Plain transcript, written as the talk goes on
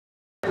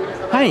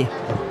Hi.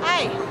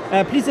 Hi.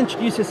 Please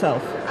introduce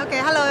yourself. Okay,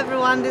 hello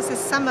everyone. This is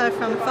Summer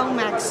from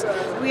Phonemax.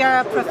 We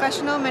are a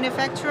professional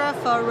manufacturer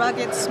for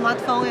rugged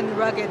smartphone and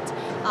rugged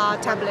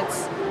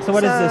tablets. So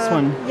what is this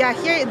one? Yeah,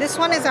 this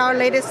one is our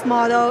latest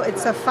model.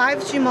 It's a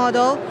 5G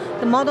model.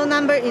 The model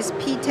number is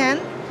P10,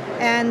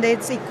 and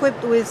it's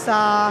equipped with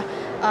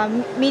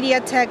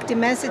MediaTek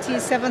Dimensity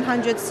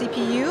 700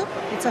 CPU.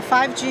 It's a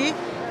 5G,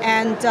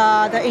 and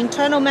the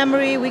internal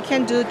memory, we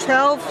can do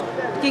 12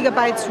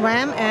 gigabytes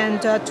RAM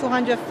and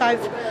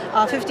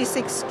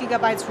 256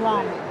 gigabytes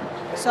ROM.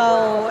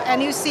 So,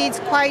 and you see it's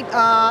quite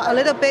a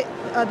little bit,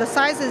 the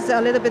size is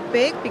a little bit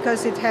big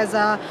because it has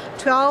a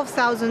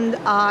 12,000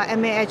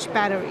 mAh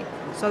battery.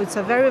 So it's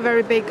a very,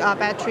 very big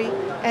battery.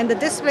 And the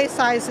display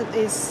size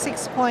is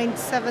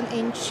 6.7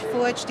 inch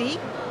Full HD.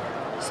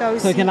 So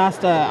it can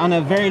last on a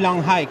very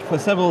long hike for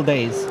several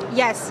days.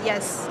 Yes,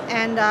 yes.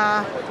 And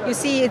you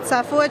see it's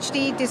a Full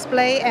HD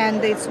display,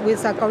 and it's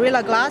with a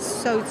Gorilla Glass,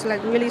 so it's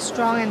like really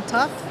strong and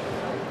tough.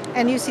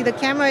 And you see the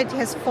camera, it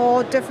has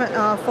four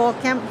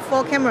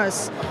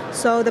cameras.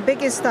 So the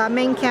biggest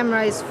main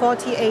camera is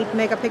 48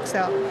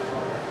 megapixel.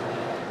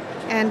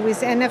 And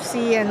with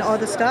NFC and all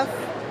the stuff.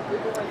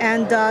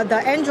 And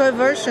the Android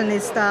version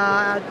is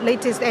the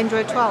latest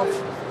Android 12.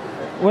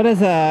 What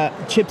is a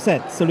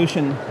chipset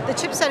solution? The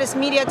chipset is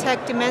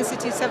MediaTek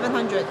Dimensity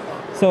 700.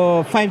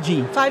 So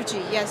 5G?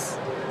 5G, yes.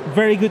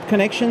 Very good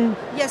connection?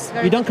 Yes,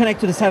 very You don't good. connect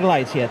to the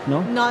satellites yet,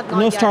 no? Not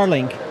no yet.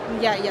 Starlink?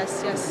 Yeah,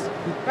 yes, yes.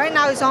 Right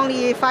now it's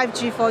only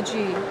 5G,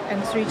 4G,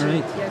 and 3G,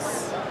 right.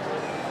 yes.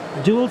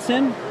 Dual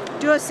SIM?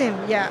 Dual SIM,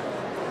 yeah.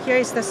 Here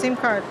is the SIM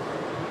card.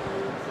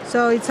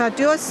 So it's a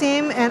dual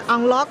SIM and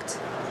unlocked,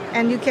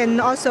 and you can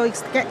also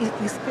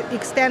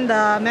extend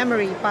the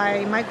memory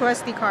by micro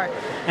SD card.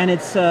 And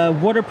it's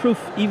waterproof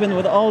even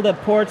with all the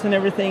ports and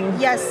everything?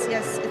 Yes,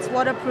 yes, it's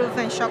waterproof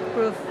and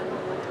shockproof.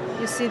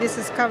 You see this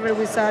is covered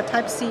with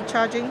Type-C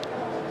charging.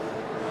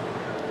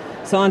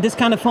 So on this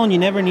kind of phone you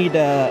never need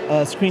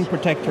a screen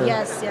protector?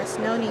 Yes, yes,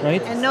 no need.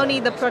 Right? And no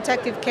need the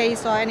protective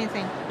case or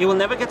anything. It will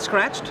never get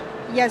scratched?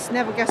 Yes,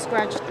 never get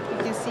scratched. You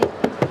can see,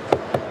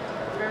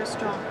 very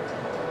strong.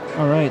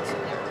 All right.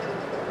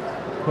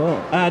 Cool.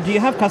 Do you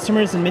have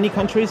customers in many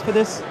countries for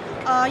this?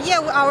 Yeah,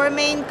 our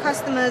main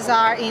customers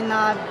are in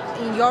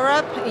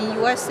Europe, in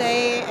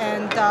USA,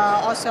 and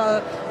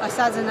also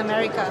Southern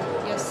America.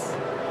 Yes.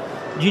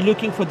 Are you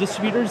looking for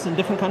distributors in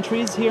different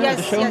countries here at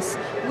the show? Yes,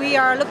 we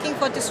are looking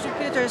for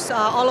distributors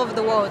all over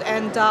the world,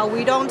 and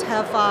we don't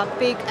have a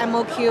big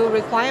MOQ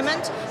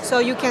requirement, so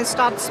you can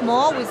start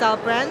small with our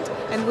brand,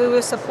 and we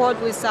will support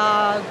with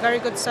very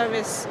good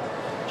service.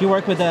 Do you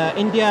work with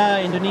India,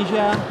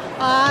 Indonesia?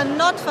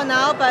 Not for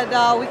now, but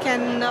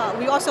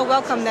we also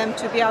welcome them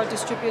to be our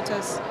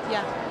distributors.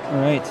 Yeah.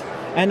 All right.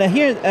 And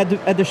here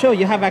at the show,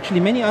 you have actually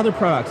many other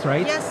products,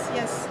 right? Yes,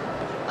 yes.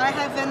 I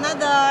have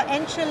another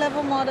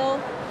entry-level model.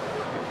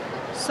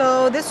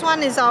 So this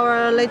one is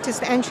our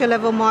latest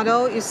entry-level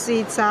model. You see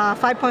it's a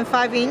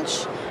 5.5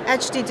 inch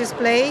HD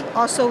display,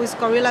 also with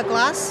Gorilla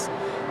Glass,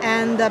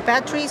 and the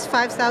battery is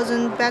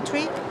 5,000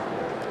 battery.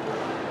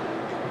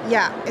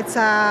 Yeah, it's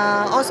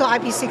also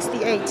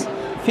IP68.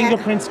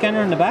 Fingerprint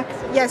scanner in the back?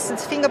 Yes,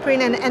 it's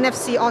fingerprint and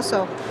NFC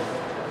also.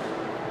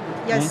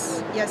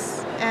 Yes, Nice.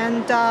 yes.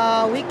 And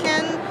we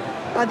can,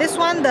 this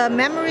one, the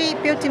memory,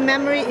 built-in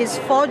memory is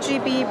 4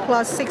 GB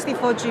plus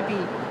 64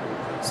 GB.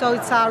 So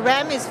it's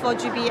RAM is 4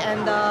 GB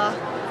and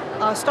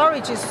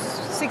storage is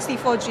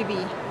 64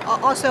 GB.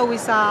 Also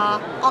with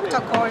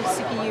octa-core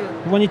CPU.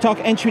 When you talk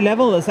entry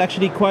level, it's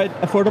actually quite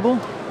affordable?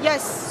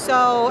 Yes,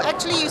 so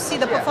actually you see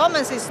the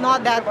performance is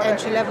not that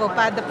entry level,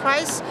 but the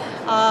price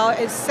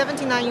is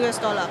 $79 US.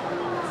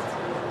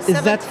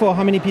 Is that for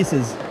how many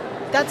pieces?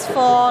 That's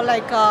for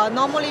like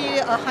normally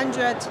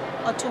 100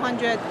 or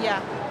 200,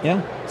 yeah.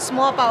 Yeah?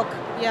 Small bulk,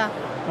 yeah.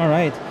 All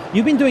right.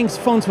 You've been doing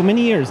phones for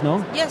many years,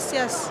 no? Yes,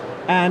 yes.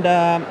 And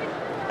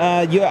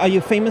are you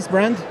a famous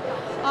brand?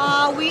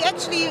 We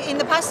actually, in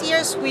the past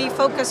years, we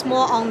focus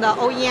more on the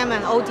OEM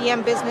and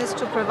ODM business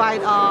to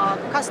provide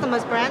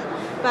customers brand.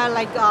 But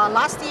like from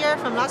last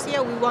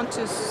year, we want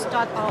to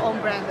start our own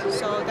brand.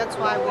 So that's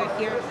why we're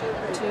here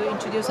to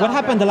introduce What our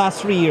happened brand. the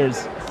last 3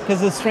 years?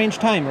 Because it's a strange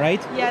time,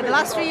 right? Yeah, the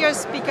last 3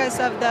 years, because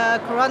of the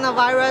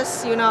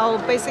coronavirus, you know,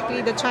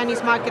 basically the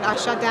Chinese market are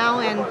shut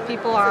down and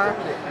people are,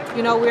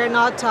 you know, we're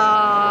not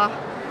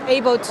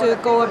able to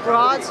go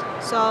abroad.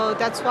 So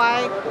that's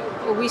why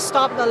we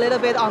stopped a little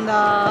bit on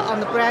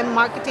the brand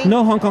marketing.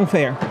 No Hong Kong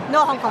fair.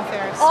 No Hong Kong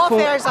fairs. All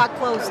fairs are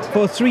closed.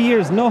 For 3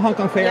 years, no Hong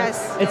Kong fair.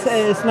 Yes,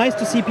 It's nice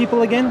to see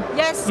people again.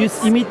 Yes.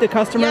 You meet the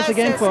customers Yes,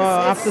 again yes,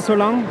 after so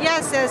long.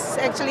 Yes, yes.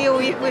 Actually,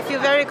 we feel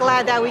very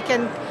glad that we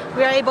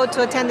are able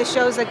to attend the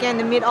shows again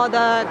and meet all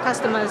the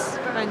customers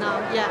right now.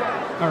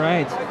 Yeah. All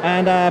right.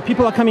 And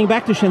people are coming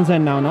back to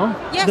Shenzhen now, no?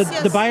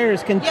 Yes, The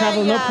buyers can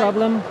travel no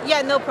problem.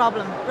 Yeah, no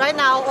problem. Right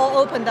now, all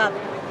opened up.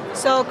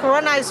 So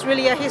Corona is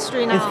really a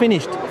history now. It's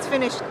finished. It's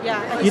finished.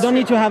 Yeah. You don't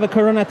need to have a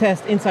Corona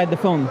test inside the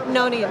phone.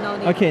 No need. No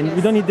need. Okay, yes.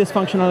 we don't need this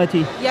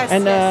functionality. Yes,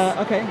 And yes.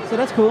 okay, so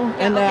that's cool.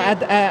 Yeah,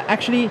 And okay.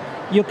 actually,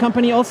 your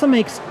company also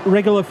makes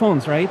regular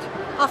phones, right?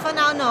 For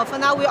now, no. For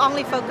now, we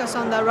only focus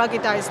on the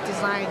ruggedized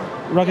design.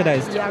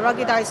 Ruggedized? Yeah,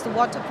 ruggedized,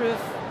 waterproof.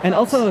 And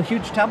also a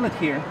huge tablet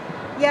here.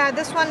 Yeah,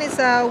 this one is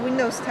a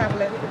Windows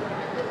tablet.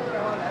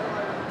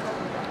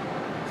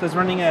 So it's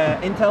running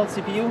an Intel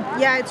CPU?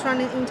 Yeah, it's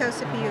running Intel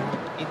CPU.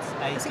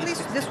 Basically,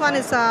 this one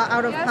is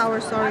out of power,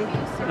 sorry.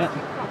 Yeah.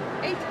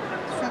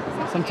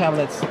 Some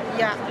tablets.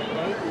 Yeah.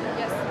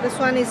 This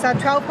one is a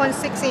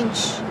 12.6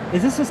 inch.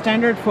 Is this a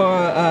standard for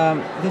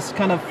this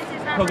kind of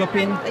pogo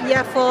pin?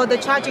 Yeah, for the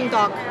charging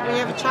dock. We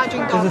have a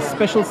charging dock. Is it a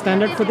special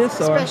standard for this?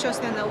 Or Special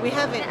standard. We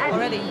have it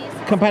already.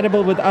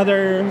 compatible with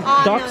other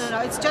docks? No.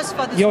 It's just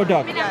for this Your one.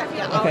 dock?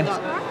 Yeah, Okay. our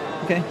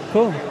dock. Okay,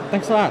 cool.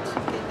 Thanks a lot.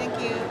 Okay, thank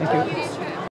you. Thank you.